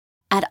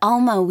At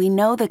Alma, we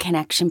know the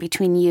connection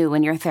between you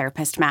and your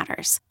therapist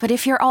matters. But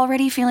if you're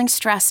already feeling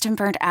stressed and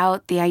burnt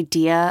out, the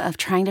idea of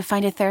trying to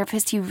find a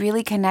therapist you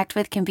really connect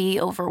with can be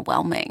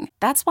overwhelming.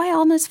 That's why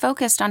Alma's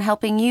focused on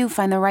helping you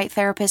find the right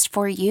therapist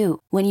for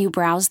you. When you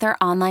browse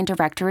their online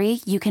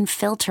directory, you can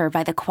filter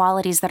by the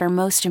qualities that are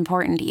most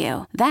important to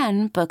you.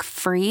 Then book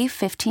free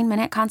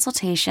 15-minute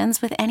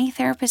consultations with any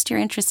therapist you're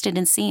interested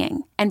in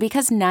seeing. And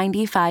because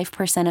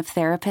 95% of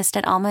therapists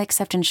at Alma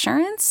accept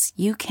insurance,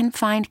 you can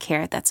find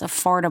care that's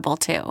affordable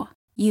too.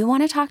 You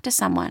want to talk to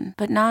someone,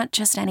 but not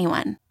just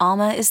anyone.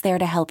 Alma is there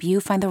to help you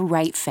find the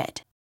right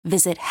fit.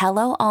 Visit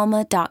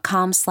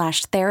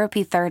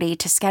helloalma.com/therapy30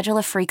 to schedule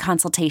a free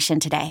consultation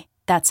today.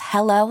 That's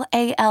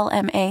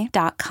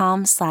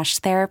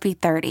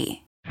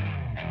helloalma.com/therapy30.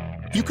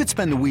 You could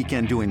spend the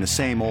weekend doing the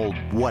same old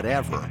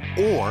whatever,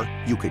 or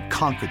you could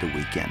conquer the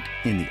weekend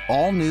in the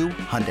all-new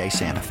Hyundai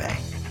Santa Fe.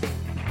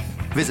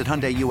 Visit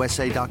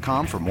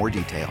HyundaiUSA.com for more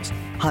details.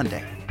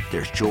 Hyundai,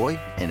 there's joy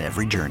in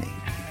every journey.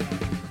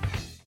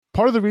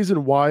 Part of the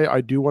reason why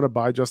I do want to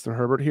buy Justin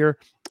Herbert here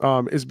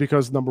is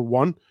because, number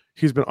one,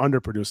 he's been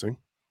underproducing,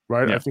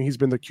 right? Yeah. I think he's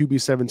been the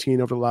QB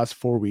 17 over the last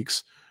 4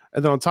 weeks.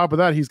 And then on top of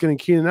that, he's getting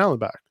Keenan Allen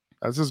back.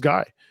 That's his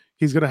guy.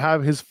 He's going to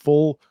have his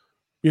full,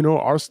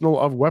 arsenal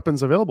of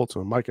weapons available to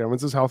him. Mike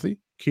Evans is healthy.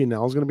 Keenan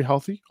Allen's going to be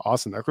healthy.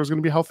 Austin Eckler is going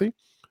to be healthy.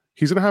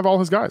 He's going to have all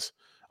his guys.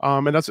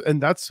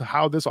 And that's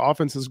how this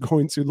offense is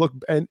going to look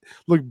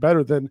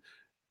better than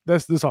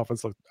this. This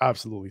offense looked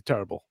absolutely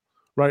terrible.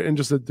 Right. And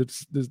just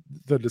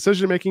the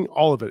decision making,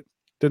 all of it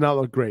did not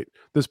look great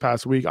this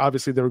past week.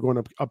 Obviously, they were going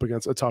up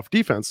against a tough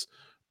defense,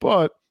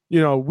 but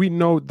we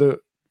know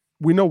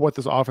what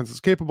this offense is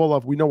capable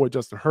of. We know what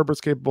Justin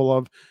Herbert's capable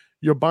of.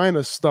 You're buying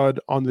a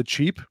stud on the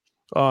cheap,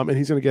 and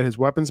he's going to get his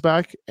weapons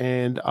back.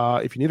 And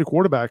if you need a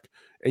quarterback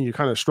and you're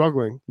kind of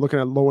struggling, looking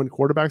at low end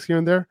quarterbacks here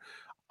and there,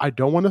 I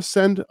don't want to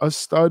send a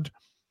stud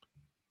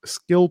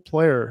skill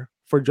player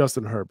for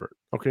Justin Herbert.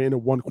 Okay, in a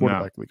one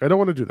quarterback league, I don't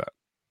want to do that.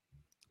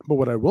 But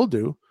what I will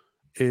do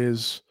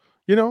is,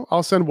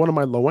 I'll send one of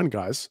my low end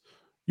guys,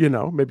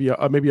 maybe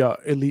a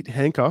elite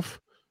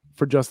handcuff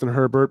for Justin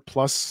Herbert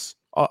plus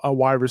a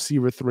wide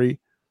receiver 3,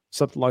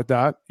 something like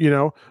that,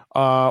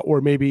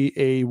 or maybe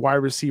a wide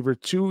receiver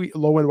 2,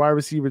 low end wide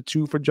receiver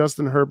 2 for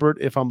Justin Herbert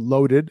if I'm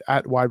loaded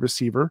at wide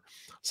receiver,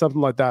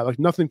 something like that. Like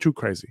nothing too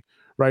crazy,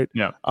 right?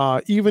 Yeah.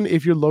 Even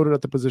if you're loaded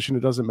at the position, it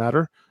doesn't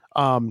matter.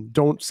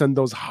 Don't send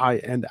those high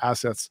end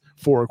assets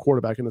for a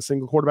quarterback in a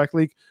single quarterback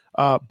league.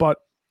 But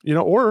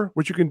or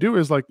what you can do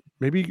is like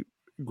maybe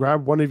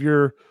grab one of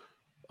your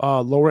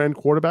lower end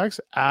quarterbacks,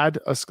 add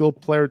a skilled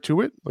player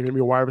to it, like maybe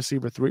a wide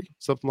receiver 3,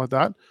 something like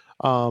that.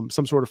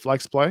 Some sort of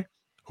flex play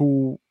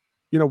who,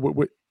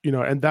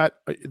 and that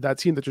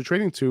team that you're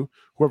trading to,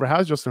 whoever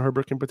has Justin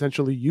Herbert can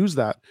potentially use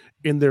that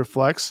in their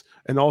flex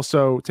and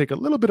also take a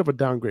little bit of a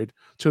downgrade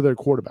to their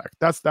quarterback.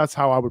 That's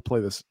how I would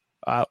play this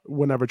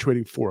whenever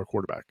trading for a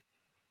quarterback.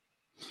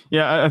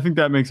 Yeah, I think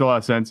that makes a lot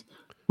of sense.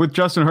 With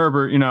Justin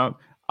Herbert,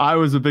 I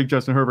was a big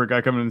Justin Herbert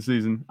guy coming into the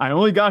season. I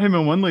only got him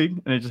in one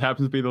league, and it just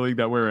happens to be the league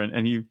that we're in,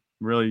 and he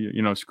really,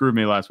 screwed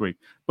me last week.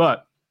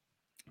 But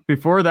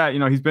before that,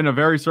 he's been a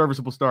very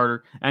serviceable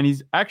starter, and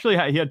he's actually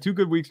he had 2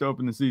 good weeks to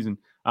open the season.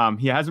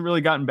 He hasn't really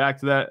gotten back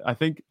to that. I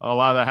think a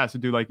lot of that has to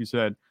do, like you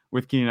said,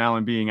 with Keenan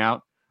Allen being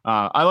out.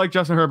 I like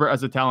Justin Herbert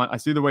as a talent. I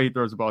see the way he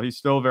throws the ball. He's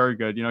still very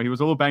good. He was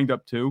a little banged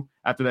up too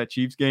after that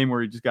Chiefs game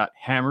where he just got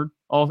hammered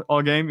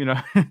all game,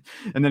 and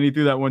then he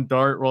threw that one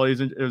dart while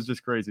it was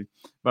just crazy.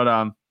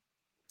 But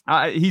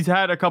he's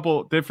had a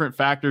couple different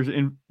factors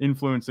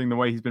influencing the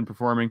way he's been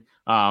performing.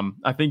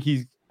 I think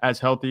he's as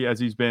healthy as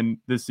he's been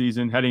this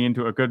season, heading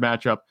into a good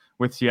matchup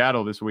with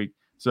Seattle this week.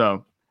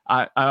 So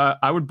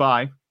I would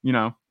buy,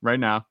 right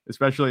now,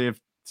 especially if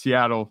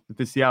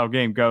the Seattle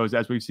game goes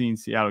as we've seen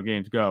Seattle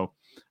games go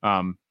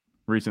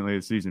recently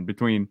this season.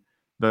 Between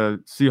the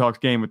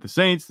Seahawks game with the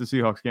Saints, the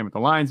Seahawks game with the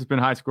Lions has been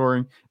high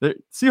scoring. The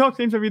Seahawks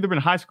games have either been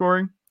high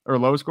scoring or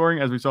low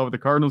scoring, as we saw with the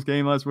Cardinals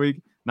game last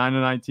week.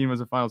 9-19 was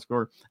the final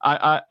score.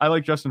 I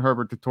like Justin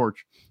Herbert to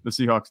torch the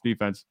Seahawks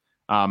defense.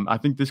 I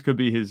think this could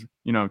be his,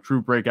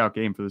 true breakout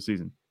game for the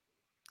season.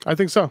 I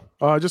think so.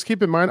 Just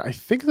keep in mind, I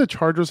think the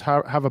Chargers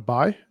have a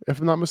bye,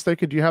 if I'm not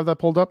mistaken. Do you have that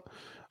pulled up?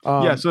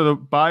 Yeah, so the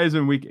bye is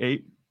in week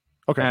 8.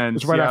 Okay, and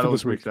it's right Seattle after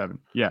this week. 7.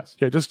 Yes.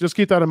 Okay, just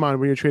keep that in mind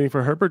when you're trading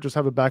for Herbert. Just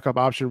have a backup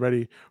option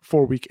ready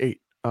for week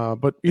 8.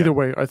 But either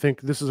way, I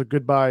think this is a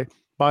good buy.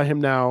 Buy him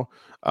now.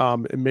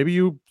 And maybe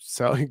you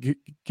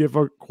give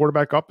a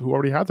quarterback up who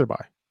already had their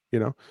buy.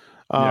 Yeah.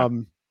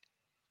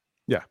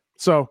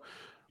 So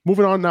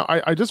moving on now,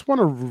 I just want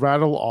to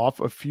rattle off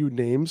a few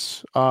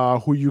names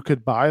who you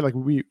could buy. Like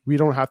we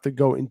don't have to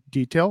go in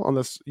detail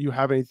unless you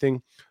have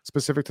anything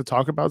specific to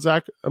talk about,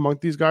 Zach, among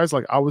these guys.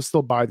 Like I would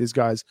still buy these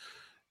guys.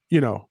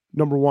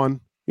 Number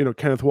one,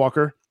 Kenneth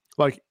Walker.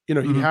 Like, he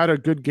had a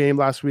good game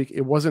last week.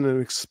 It wasn't an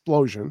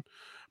explosion,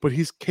 but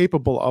he's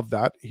capable of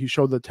that. He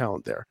showed the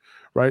talent there,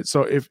 right?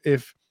 So if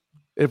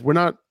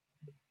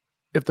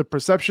the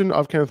perception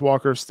of Kenneth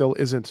Walker still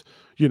isn't,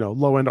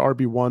 low end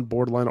RB1,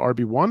 borderline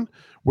RB1,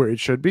 where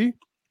it should be,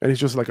 and he's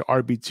just like an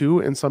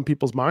RB2 in some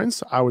people's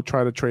minds, I would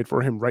try to trade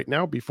for him right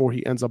now before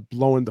he ends up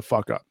blowing the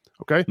fuck up.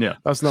 Okay. Yeah.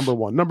 That's number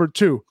one. Number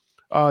two,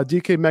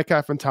 DK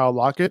Metcalf and Tyler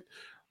Lockett,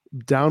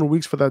 down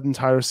weeks for that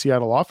entire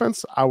Seattle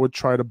offense. I would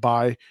try to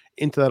buy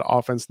into that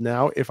offense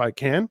now if I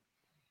can.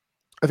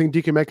 I think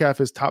DK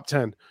Metcalf is top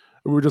 10.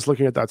 We were just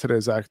looking at that today,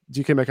 Zach.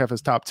 DK Metcalf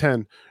is top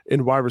 10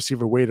 in wide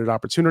receiver weighted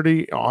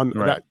opportunity on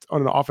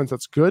an offense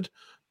that's good.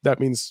 That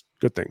means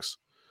good things.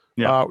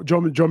 Yeah.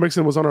 Joe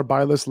Mixon was on our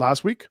buy list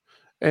last week,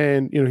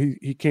 and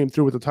he came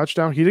through with a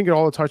touchdown. He didn't get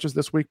all the touches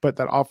this week, but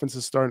that offense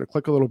is starting to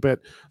click a little bit.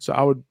 So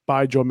I would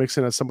buy Joe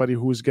Mixon as somebody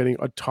who's getting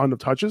a ton of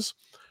touches.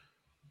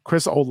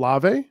 Chris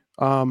Olave,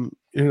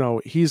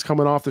 he's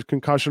coming off the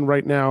concussion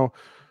right now.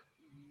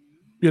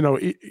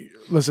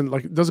 Listen,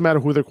 like, it doesn't matter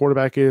who their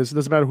quarterback is. It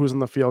doesn't matter who's on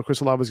the field.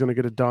 Chris Olave is going to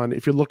get it done.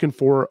 If you're looking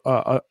for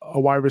a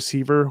wide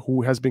receiver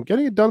who has been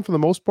getting it done for the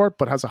most part,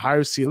 but has a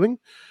higher ceiling,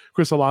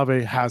 Chris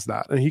Olave has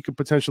that, and he could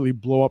potentially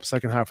blow up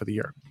second half of the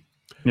year.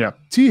 Yeah.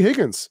 T.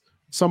 Higgins,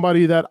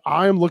 somebody that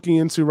I'm looking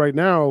into right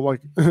now,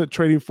 like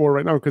trading for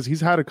right now, because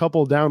he's had a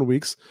couple of down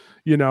weeks,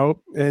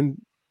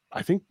 and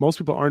I think most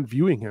people aren't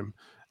viewing him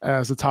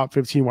as a top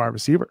 15 wide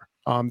receiver.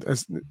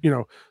 As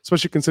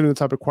especially considering the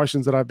type of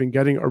questions that I've been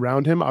getting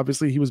around him.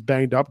 Obviously, he was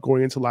banged up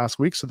going into last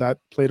week, so that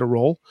played a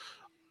role.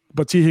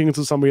 But T. Higgins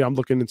is somebody I'm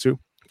looking into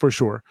for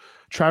sure.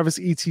 Travis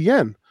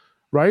Etienne,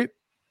 right?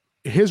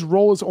 His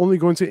role is only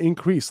going to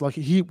increase. Like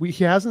he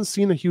hasn't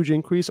seen a huge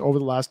increase over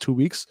the last 2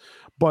 weeks,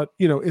 but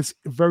it's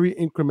very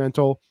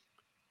incremental.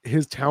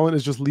 His talent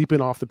is just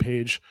leaping off the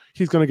page.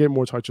 He's going to get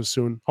more touches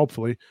soon,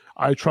 hopefully.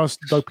 I trust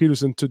Doug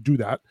Peterson to do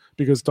that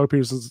because Doug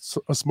Peterson is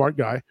a smart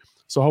guy.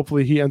 So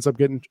hopefully he ends up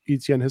getting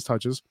Etienne his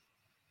touches.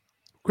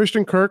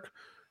 Christian Kirk,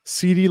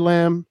 CeeDee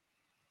Lamb,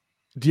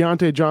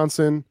 Deontay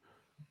Johnson,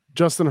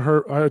 Justin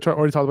Herbert. I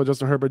already talked about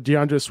Justin Herbert,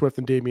 DeAndre Swift,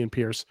 and Dameon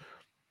Pierce.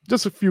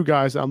 Just a few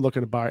guys that I'm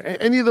looking to buy.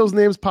 Any of those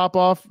names pop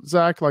off,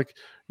 Zach? Like,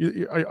 do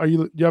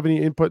you have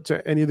any input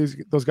to any of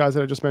those guys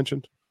that I just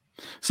mentioned?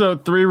 So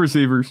 3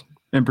 receivers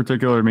in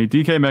particular to me: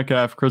 DK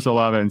Metcalf, Chris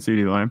Olave, and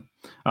CeeDee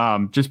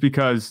Lamb. Just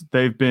because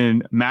they've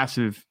been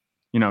massive,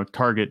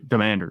 target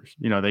demanders.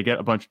 They get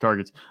a bunch of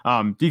targets.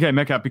 DK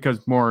Metcalf, because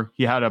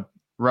he had a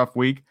rough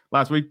week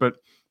last week, but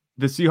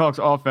the Seahawks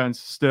offense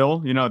still,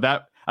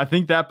 that I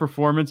think that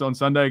performance on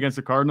Sunday against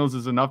the Cardinals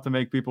is enough to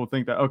make people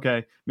think that,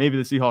 okay, maybe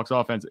the Seahawks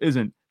offense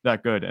isn't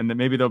that good, and that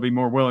maybe they'll be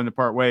more willing to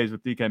part ways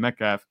with DK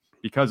Metcalf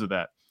because of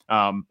that.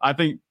 I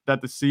think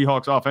that the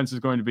Seahawks offense is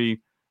going to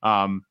be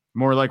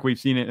more like we've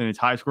seen it in its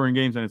high-scoring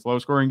games and its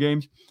low-scoring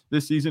games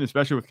this season,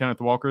 especially with Kenneth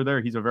Walker there.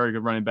 He's a very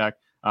good running back.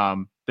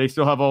 They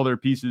still have all their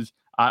pieces.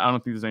 I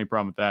don't think there's any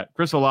problem with that.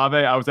 Chris Olave,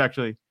 I was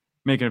actually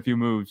making a few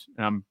moves,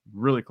 and I'm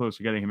really close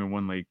to getting him in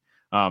one league.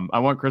 I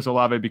want Chris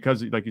Olave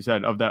because, like you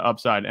said, of that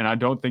upside, and I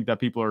don't think that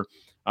people are,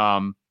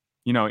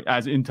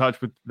 as in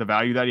touch with the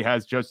value that he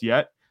has just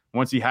yet.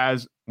 Once he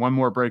has one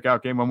more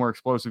breakout game, one more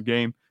explosive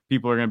game,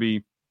 people are going to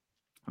be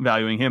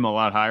valuing him a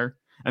lot higher.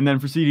 And then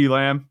for CeeDee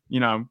Lamb,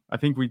 I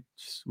think we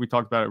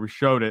talked about it. We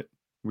showed it.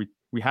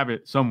 We have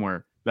it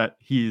somewhere that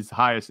he's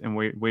highest in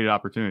weighted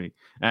opportunity,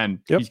 and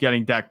he's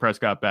getting Dak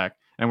Prescott back.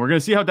 And we're going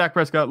to see how Dak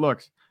Prescott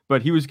looks,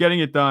 but he was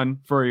getting it done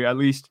for at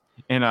least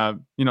in a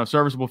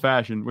serviceable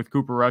fashion with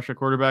Cooper Rush at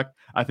quarterback.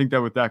 I think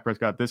that with Dak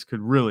Prescott, this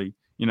could really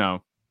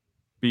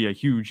be a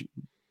huge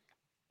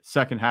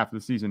second half of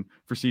the season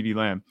for CeeDee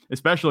Lamb,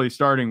 especially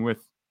starting with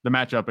the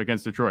matchup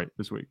against Detroit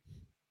this week.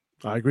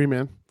 I agree,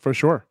 man, for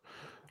sure.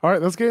 All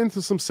right, let's get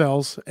into some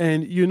sells.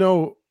 And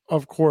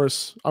of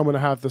course, I'm going to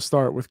have to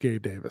start with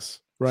Gabe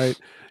Davis, right?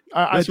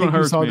 This one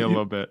hurts me a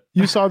little bit.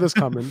 You saw this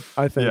coming,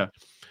 I think. Yeah.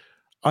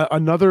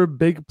 Another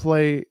big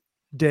play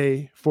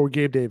day for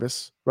Gabe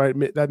Davis, right?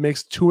 That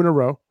makes 2 in a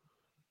row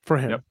for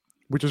him,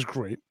 which is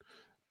great.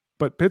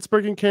 But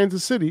Pittsburgh and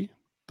Kansas City,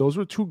 those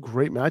were 2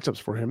 great matchups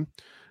for him.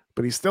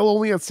 But he's still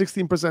only at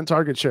 16%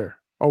 target share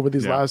over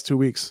these last 2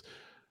 weeks.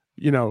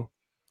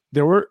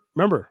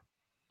 Remember,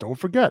 don't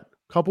forget,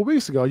 a couple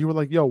weeks ago, you were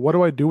like, yo, what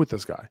do I do with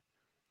this guy?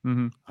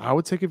 Mm-hmm. I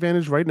would take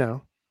advantage right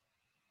now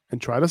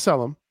and try to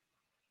sell him,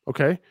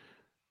 okay?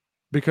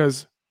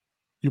 Because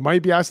you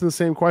might be asking the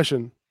same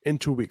question in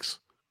 2 weeks.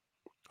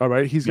 All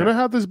right. He's going to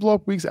have these blow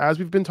up weeks, as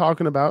we've been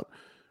talking about,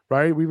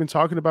 right? We've been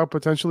talking about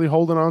potentially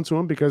holding on to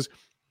him because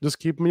just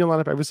keep him in your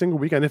lineup every single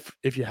week. And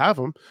if you have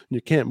him and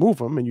you can't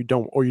move him and you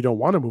don't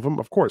want to move him,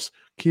 of course,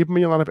 keep him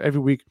in your lineup every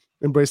week,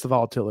 embrace the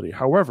volatility.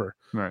 However,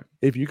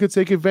 if you could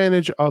take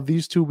advantage of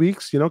these 2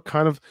 weeks,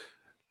 kind of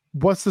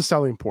what's the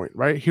selling point,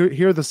 right?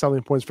 Here are the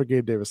selling points for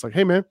Gabe Davis. Like,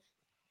 hey man,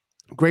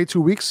 great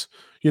 2 weeks.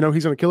 He's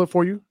going to kill it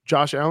for you.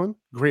 Josh Allen,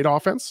 great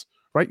offense,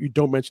 right? You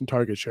don't mention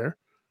target share.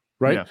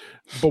 Right. Yeah.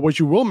 But what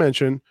you will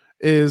mention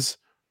is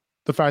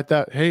the fact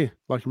that, hey,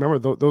 like,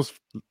 remember those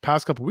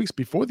past couple of weeks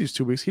before these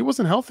 2 weeks, he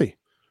wasn't healthy,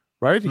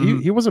 right? Mm-hmm.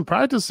 He wasn't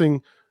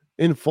practicing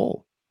in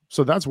full.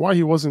 So that's why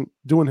he wasn't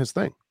doing his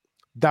thing.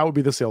 That would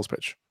be the sales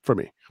pitch for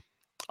me.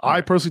 Right.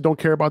 I personally don't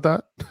care about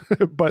that,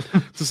 but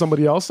to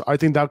somebody else, I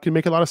think that can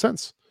make a lot of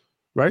sense.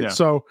 Right. Yeah.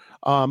 So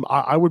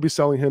I would be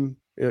selling him,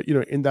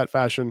 in that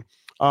fashion.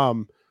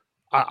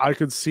 I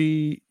could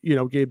see,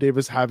 Gabe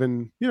Davis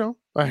having,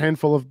 a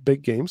handful of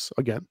big games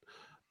again.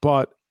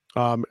 But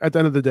at the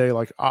end of the day,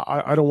 like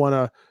I don't want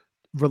to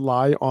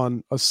rely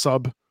on a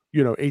sub,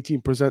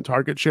 18%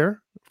 target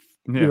share,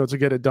 to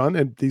get it done.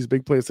 And these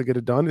big plays to get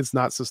it done, it's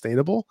not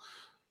sustainable.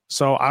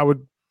 So I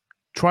would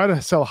try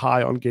to sell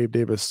high on Gabe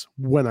Davis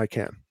when I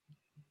can.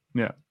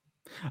 Yeah.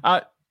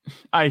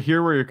 I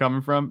hear where you're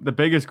coming from. The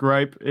biggest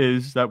gripe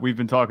is that we've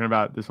been talking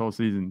about this whole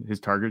season, his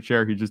target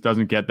share. He just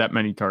doesn't get that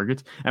many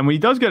targets. And when he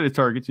does get his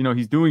targets,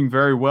 he's doing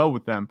very well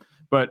with them,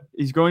 but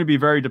he's going to be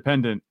very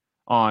dependent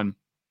on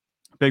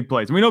big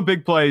plays. And we know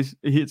big plays,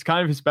 it's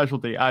kind of his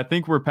specialty. I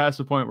think we're past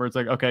the point where it's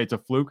like, okay, it's a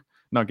fluke.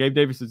 No, Gabe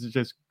Davis is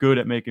just good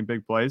at making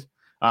big plays.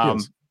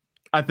 Yes.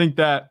 I think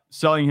that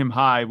selling him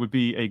high would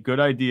be a good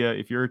idea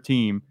if you're a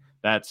team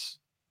that's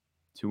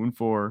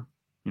 2-4,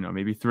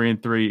 maybe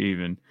 3-3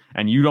 even,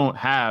 and you don't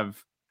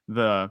have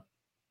the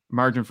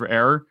margin for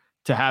error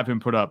to have him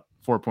put up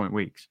 4-point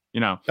weeks.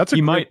 That's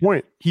a great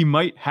point. He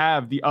might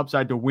have the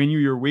upside to win you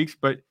your weeks,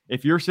 but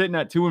if you're sitting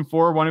at 2-4,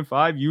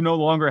 1-5, you no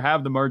longer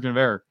have the margin of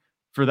error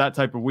for that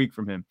type of week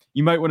from him.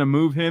 You might want to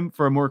move him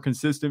for a more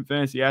consistent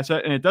fantasy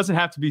asset. And it doesn't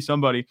have to be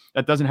somebody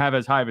that doesn't have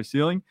as high of a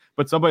ceiling,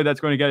 but somebody that's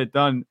going to get it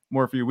done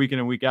more for you week in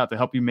and week out to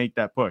help you make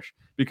that push,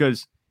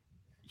 because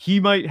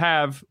he might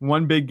have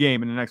one big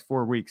game in the next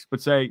 4 weeks,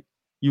 but say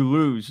you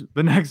lose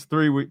the next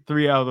 3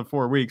 out of the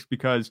 4 weeks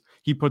because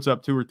he puts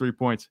up 2 or 3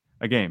 points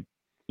a game.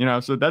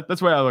 So that's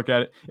the way I look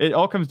at it. It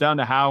all comes down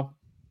to how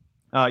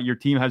your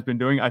team has been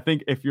doing. I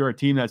think if you're a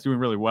team that's doing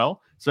really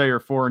well, say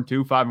you're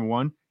 4-2,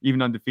 5-1, even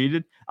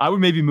undefeated, I would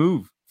maybe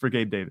move for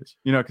Gabe Davis,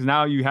 because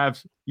now you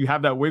have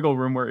that wiggle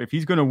room where if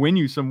he's going to win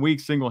you some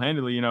weeks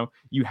single-handedly,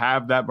 you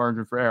have that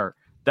margin for error.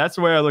 That's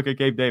the way I look at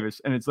Gabe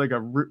Davis. And it's like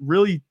a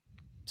really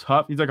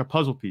tough, he's like a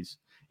puzzle piece,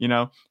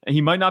 and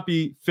he might not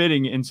be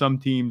fitting in some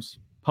teams'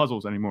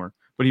 puzzles anymore,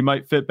 but he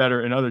might fit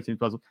better in other teams'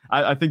 puzzles.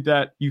 I think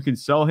that you can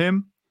sell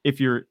him if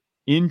you're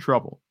in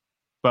trouble,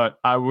 but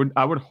I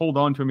would hold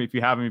on to him if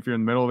you have him, if you're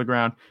in the middle of the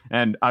ground,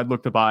 and I'd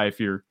look to buy if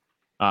you're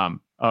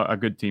a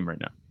good team right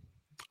now.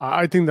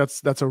 I think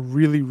that's a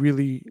really,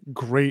 really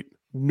great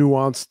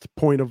nuanced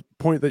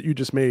point that you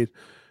just made,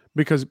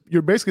 because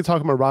you're basically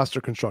talking about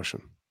roster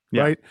construction,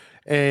 right?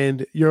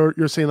 And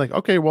you're saying like,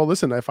 okay, well,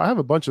 listen, if I have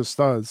a bunch of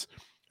studs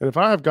and if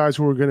I have guys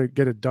who are going to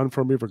get it done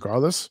for me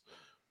regardless,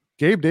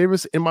 Gabe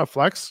Davis in my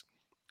flex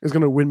is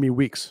going to win me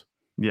weeks.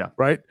 Yeah.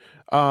 Right.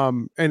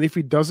 And if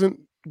he doesn't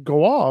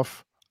go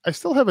off, I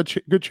still have a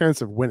good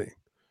chance of winning.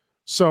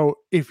 So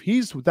if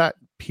he's that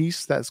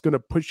piece that's going to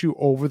push you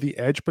over the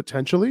edge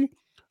potentially,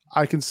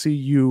 I can see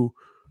you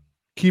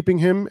keeping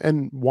him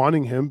and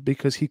wanting him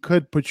because he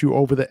could put you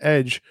over the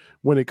edge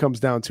when it comes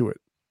down to it.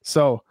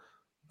 So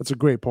that's a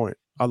great point.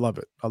 I love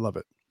it. I love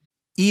it.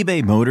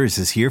 eBay Motors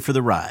is here for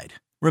the ride.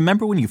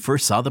 Remember when you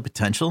first saw the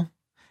potential?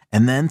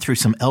 And then through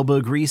some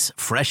elbow grease,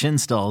 fresh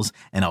installs,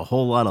 and a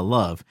whole lot of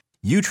love,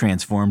 you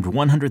transformed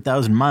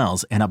 100,000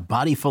 miles and a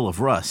body full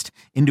of rust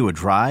into a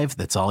drive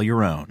that's all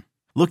your own.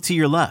 Look to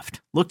your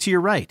left. Look to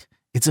your right.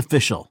 It's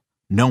official.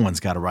 No one's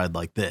got a ride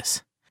like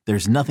this.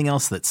 There's nothing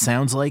else that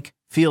sounds like,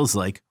 feels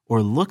like,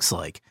 or looks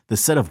like the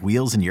set of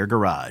wheels in your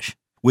garage.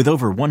 With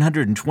over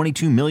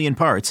 122 million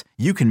parts,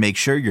 you can make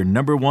sure your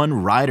number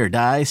one ride or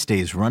die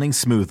stays running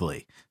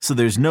smoothly, so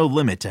there's no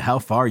limit to how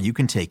far you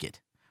can take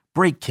it.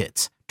 Brake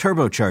kits,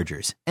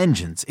 turbochargers,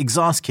 engines,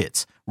 exhaust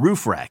kits,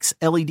 roof racks,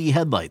 LED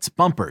headlights,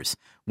 bumpers,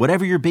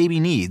 whatever your baby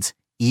needs,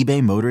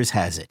 eBay Motors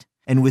has it.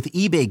 And with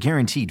eBay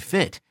Guaranteed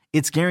Fit,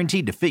 it's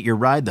guaranteed to fit your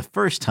ride the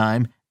first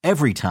time,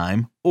 every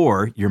time,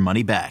 or your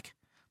money back.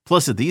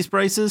 Plus, at these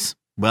prices,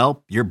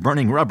 well, you're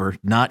burning rubber,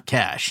 not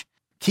cash.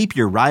 Keep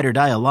your ride or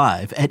die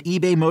alive at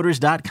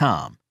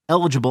ebaymotors.com.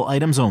 Eligible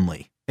items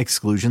only.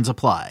 Exclusions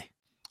apply.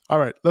 All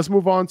right, let's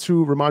move on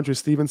to Ramondre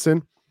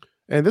Stevenson.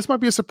 And this might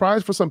be a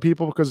surprise for some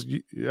people because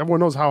everyone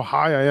knows how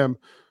high I am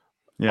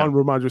on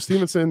Ramondre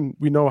Stevenson.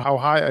 We know how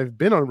high I've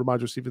been on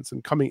Ramondre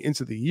Stevenson coming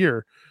into the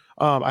year.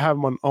 I have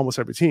him on almost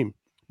every team.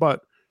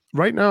 But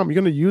right now, I'm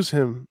going to use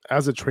him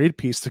as a trade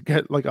piece to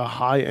get like a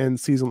high-end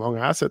season-long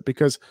asset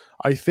because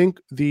I think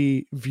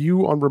the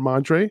view on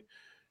Ramondre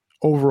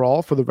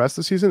overall for the rest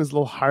of the season is a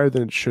little higher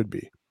than it should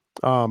be.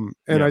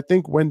 I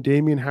think when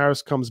Damian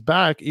Harris comes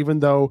back, even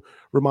though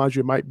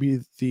Ramondre might be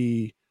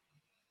the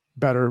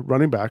better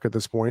running back at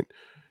this point,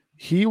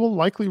 he will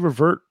likely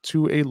revert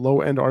to a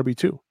low-end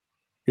RB2.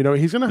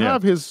 He's going to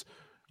have his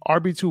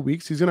RB2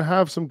 weeks. He's going to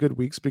have some good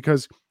weeks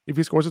because if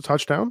he scores a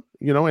touchdown,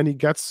 and he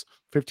gets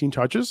 15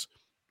 touches,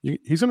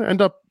 he's going to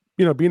end up,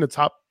 being a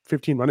top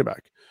 15 running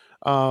back.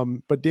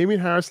 But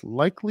Damian Harris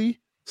likely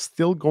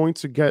still going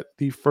to get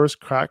the first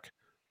crack,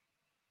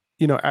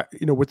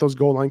 with those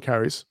goal line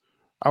carries.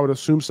 I would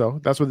assume so.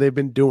 That's what they've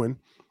been doing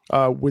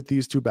with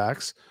these two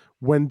backs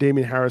when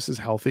Damian Harris is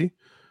healthy.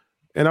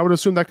 And I would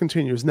assume that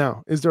continues.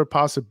 Now, is there a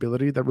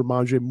possibility that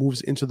Ramondre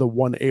moves into the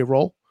 1A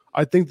role?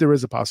 I think there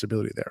is a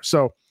possibility there.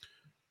 So,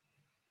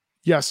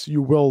 yes,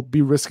 you will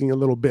be risking a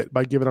little bit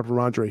by giving up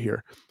Ramondre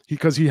here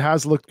because he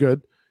has looked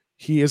good.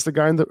 He is the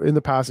guy in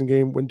the passing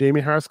game. When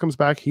Damien Harris comes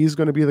back, he's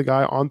going to be the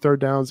guy on third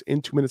downs,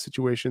 in 2-minute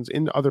situations,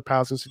 in other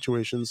passing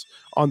situations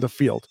on the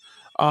field.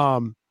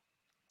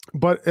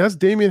 But that's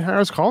Damien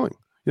Harris calling.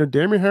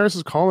 Damien Harris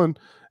is calling,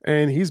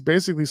 and he's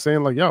basically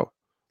saying like, "Yo,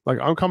 like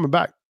I'm coming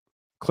back."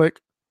 Click,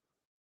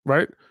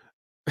 right?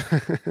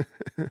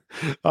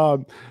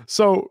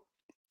 So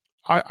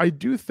I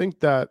do think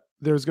that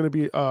there's going to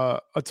be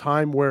a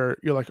time where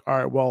you're like, all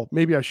right, well,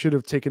 maybe I should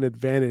have taken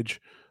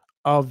advantage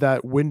of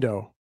that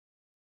window,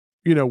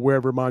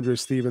 where Ramondre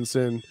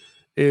Stevenson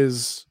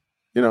is,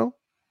 or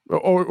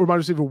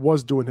Ramondre Stevenson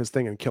was doing his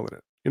thing and killing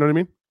it. You know what I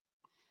mean?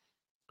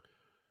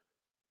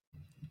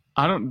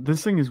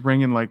 This thing is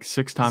ringing like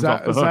 6 times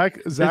off the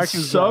hook. Zach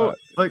is so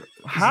like,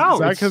 how?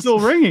 Zach it's still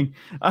ringing.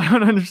 I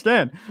don't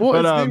understand. Well,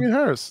 it's Damien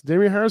Harris.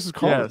 Damien Harris is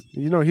calling.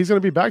 Yes. He's going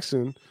to be back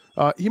soon.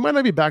 He might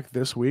not be back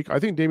this week. I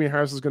think Damien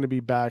Harris is going to be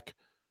back.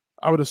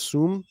 I would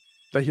assume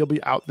that he'll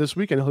be out this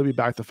week and he'll be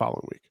back the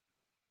following week.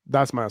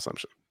 That's my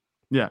assumption.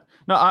 Yeah.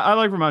 No, I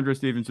like Ramondre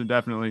Stevenson,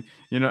 definitely.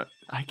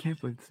 I can't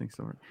believe this thing's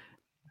still ringing.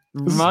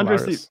 Ramondre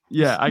Stevenson.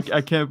 Yeah,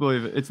 I can't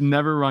believe it. It's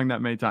never rung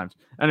that many times.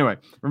 Anyway,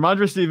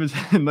 Ramondre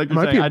Stevenson, like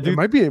you're saying,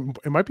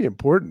 it might be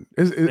important.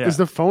 Is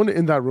the phone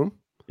in that room?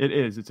 It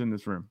is. It's in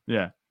this room.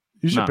 Yeah.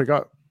 You should pick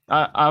up.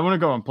 I want to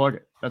go unplug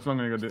it. That's what I'm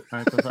going to go do.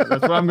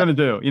 That's what I'm going to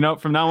do.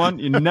 From now on,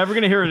 you're never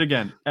going to hear it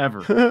again,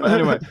 ever. But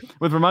anyway,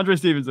 with Ramondre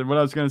Stevenson, what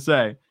I was going to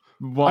say.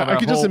 I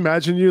could just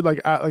imagine you like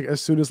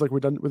as soon as like we're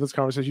done with this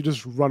conversation, you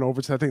just run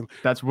over to that thing.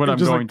 That's what I'm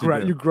going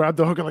to do. You grab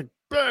the hook and like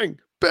bang,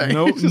 bang.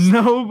 No,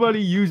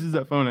 nobody uses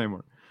that phone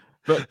anymore.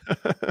 But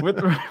with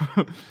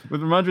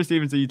Ramondre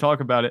Stevenson, you talk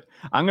about it.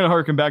 I'm going to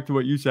harken back to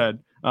what you said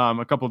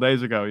a couple of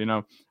days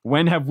ago.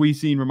 When have we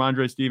seen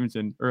Ramondre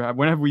Stevenson, or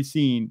when have we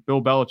seen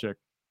Bill Belichick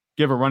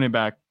give a running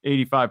back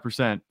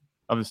 85%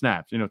 of the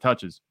snaps,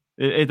 touches?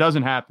 It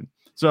doesn't happen.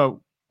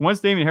 So once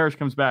Damien Harris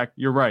comes back,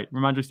 you're right.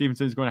 Ramondre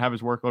Stevenson is going to have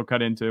his workload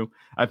cut into.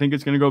 I think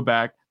it's going to go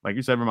back. Like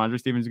you said, Ramondre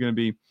Stevenson is going to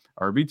be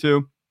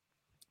RB2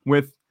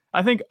 with,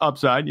 I think,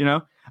 upside.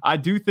 I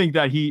do think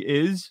that he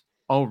is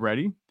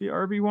already the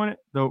RB1,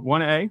 the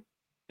 1A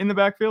in the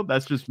backfield.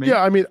 That's just me.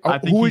 Yeah, I mean,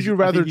 who would you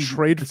rather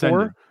trade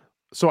for?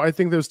 So I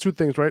think there's two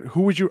things, right?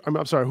 Who would you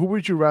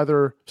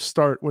rather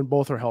start when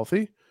both are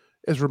healthy?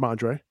 Is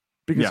Ramondre,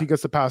 because he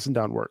gets the passing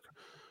down work.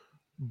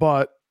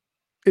 But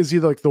is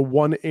he like the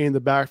 1A in the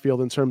backfield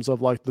in terms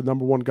of like the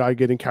number one guy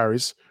getting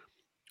carries,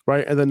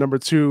 right? And then number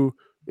two,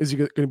 is he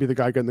going to be the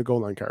guy getting the goal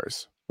line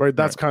carries, right?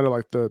 That's kind of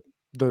like the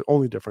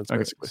only difference,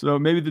 basically. So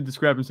maybe the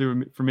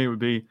discrepancy for me would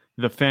be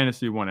the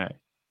fantasy 1A.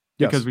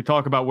 Because we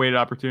talk about weighted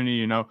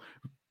opportunity,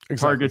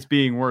 targets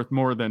being worth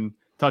more than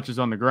touches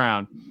on the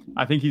ground.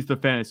 I think he's the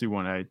fantasy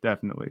 1A,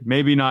 definitely.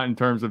 Maybe not in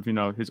terms of,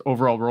 his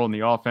overall role in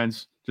the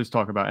offense, just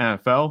talk about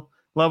NFL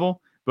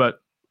level,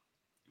 but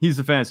he's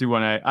the fantasy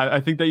 1A. I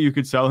think that you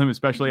could sell him,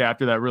 especially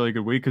after that really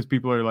good week, because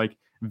people are like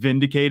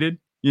vindicated.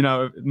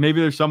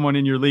 Maybe there's someone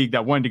in your league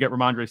that wanted to get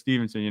Ramondre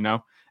Stevenson,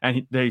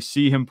 and they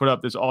see him put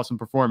up this awesome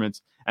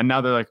performance. And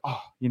now they're like,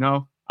 oh,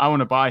 I want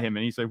to buy him.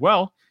 And he's like,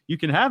 well, you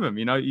can have him,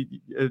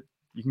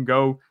 you can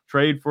go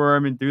trade for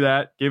him and do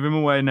that, give him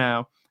away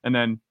now. And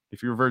then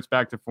if he reverts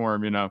back to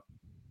form, he's not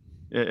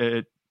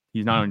on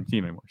your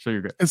team anymore. So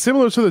you're good. It's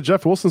similar to the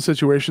Jeff Wilson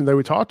situation that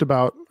we talked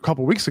about a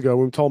couple of weeks ago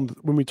when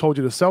we told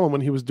you to sell him when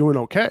he was doing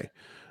okay.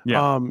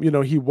 Yeah.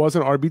 He was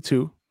an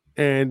RB2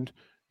 and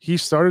he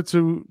started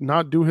to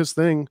not do his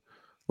thing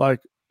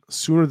like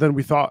sooner than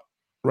we thought.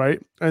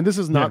 Right. And this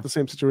is not the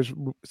same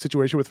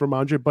situation with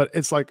Ramondre, but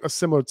it's like a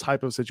similar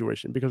type of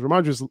situation because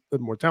Ramondre is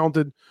more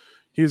talented.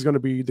 He's going to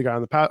be the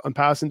guy on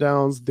passing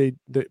downs. The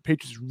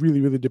Patriots really,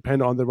 really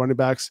depend on the running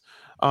backs.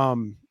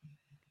 With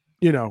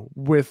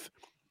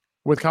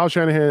Kyle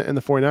Shanahan and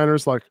the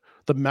 49ers, like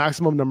the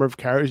maximum number of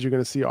carries you're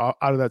going to see out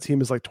of that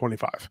team is like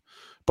 25.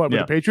 But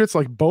with the Patriots,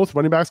 like both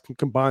running backs can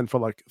combine for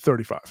like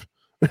 35.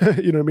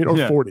 You know what I mean?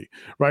 Or 40,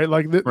 right?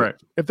 Like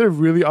if they're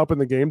really up in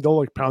the game, they'll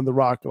like pound the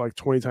rock like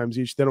 20 times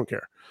each. They don't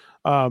care.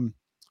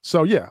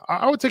 So yeah,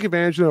 I would take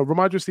advantage.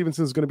 Ramondre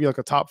Stevenson is going to be like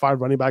a top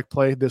 5 running back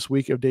play this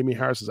week if Damien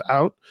Harris is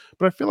out,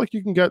 but I feel like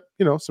you can get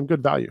some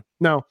good value.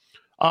 Now,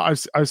 I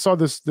saw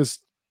this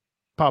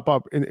pop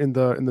up in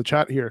the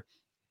chat here.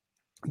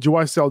 Do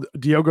I sell?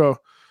 Diogo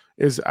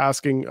is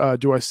asking,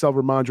 do I sell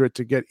Ramondre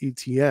to get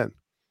ETN?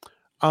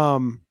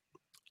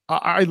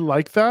 I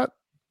like that,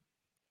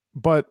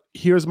 but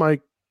here's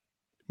my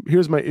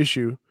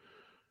issue.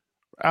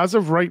 As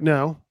of right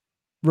now,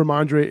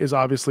 Ramondre is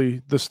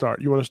obviously the start.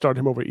 You want to start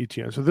him over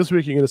ETN. So this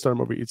week you're going to start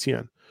him over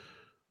ETN.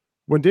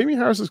 When Damien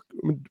Harris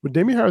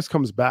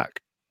comes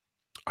back,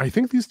 I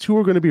think these two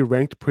are going to be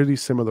ranked pretty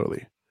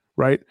similarly,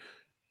 right?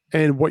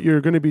 And what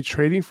you're going to be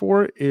trading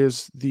for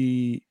is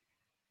the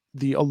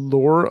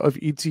allure of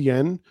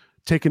ETN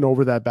taking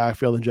over that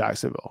backfield in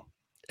Jacksonville.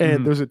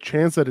 And there's a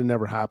chance that it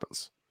never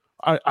happens.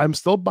 I'm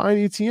still buying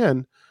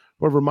ETN,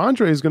 but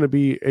Ramondre is going to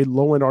be a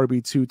low-end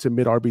RB2 to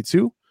mid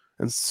RB2.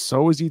 And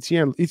so is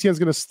ETN. ETN is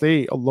going to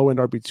stay a low-end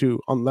RB2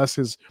 unless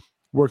his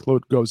workload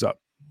goes up.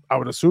 I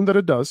would assume that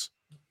it does,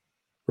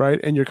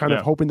 right? And you're kind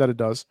of hoping that it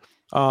does.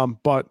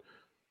 But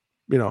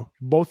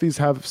both these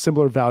have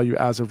similar value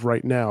as of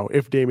right now.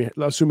 If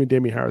assuming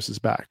Damian Harris is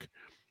back,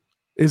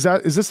 this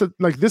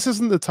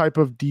isn't the type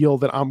of deal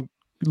that I'm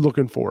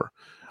looking for.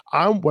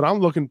 What I'm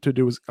looking to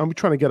do is I'm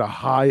trying to get a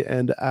high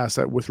end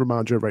asset with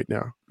Ramondre right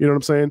now. You know what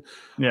I'm saying?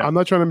 Yeah. I'm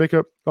not trying to make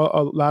a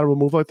lateral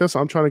move like this.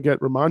 I'm trying to get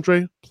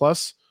Ramondre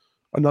plus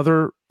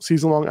another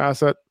season long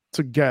asset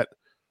to get,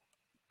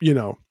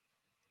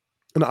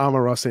 an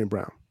Amon-Ra St.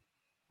 Brown,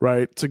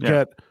 right? To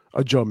get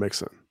a Joe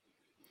Mixon,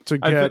 to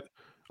get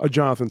a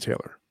Jonathan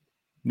Taylor.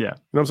 Yeah. You know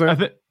what I'm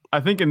saying? I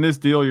think in this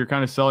deal, you're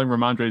kind of selling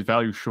Ramondre's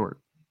value short,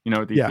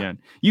 at the end.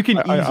 You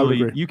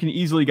can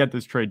easily get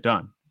this trade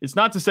done. It's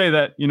not to say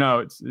that,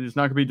 it's not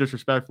going to be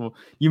disrespectful.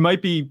 You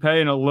might be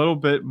paying a little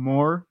bit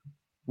more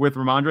with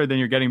Ramondre than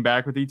you're getting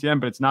back with ETN,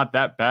 but it's not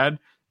that bad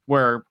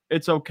where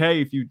it's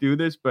okay if you do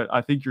this, but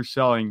I think you're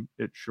selling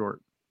it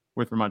short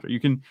with Ramondre. You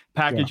can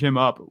package him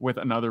up with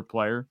another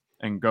player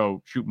and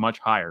go shoot much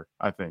higher,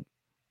 I think,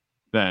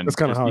 than that's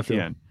kind of how ETN. I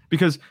feel.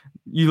 Because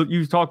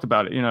you talked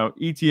about it,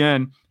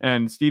 ETN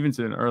and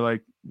Stevenson are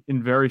like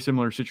in very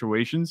similar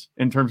situations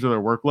in terms of their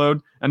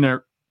workload, and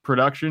their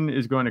production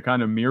is going to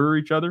kind of mirror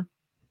each other.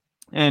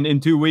 And in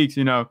 2 weeks,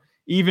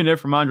 even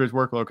if Ramondre's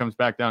workload comes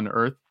back down to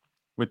earth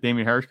with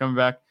Damian Harris coming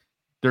back,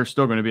 they're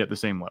still going to be at the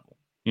same level.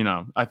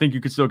 I think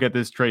you could still get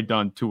this trade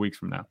done 2 weeks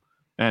from now.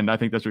 And I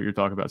think that's what you're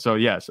talking about. So,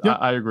 yes,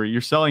 I agree.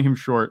 You're selling him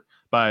short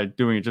by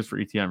doing it just for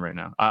ETN right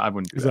now. I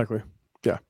wouldn't do exactly. That.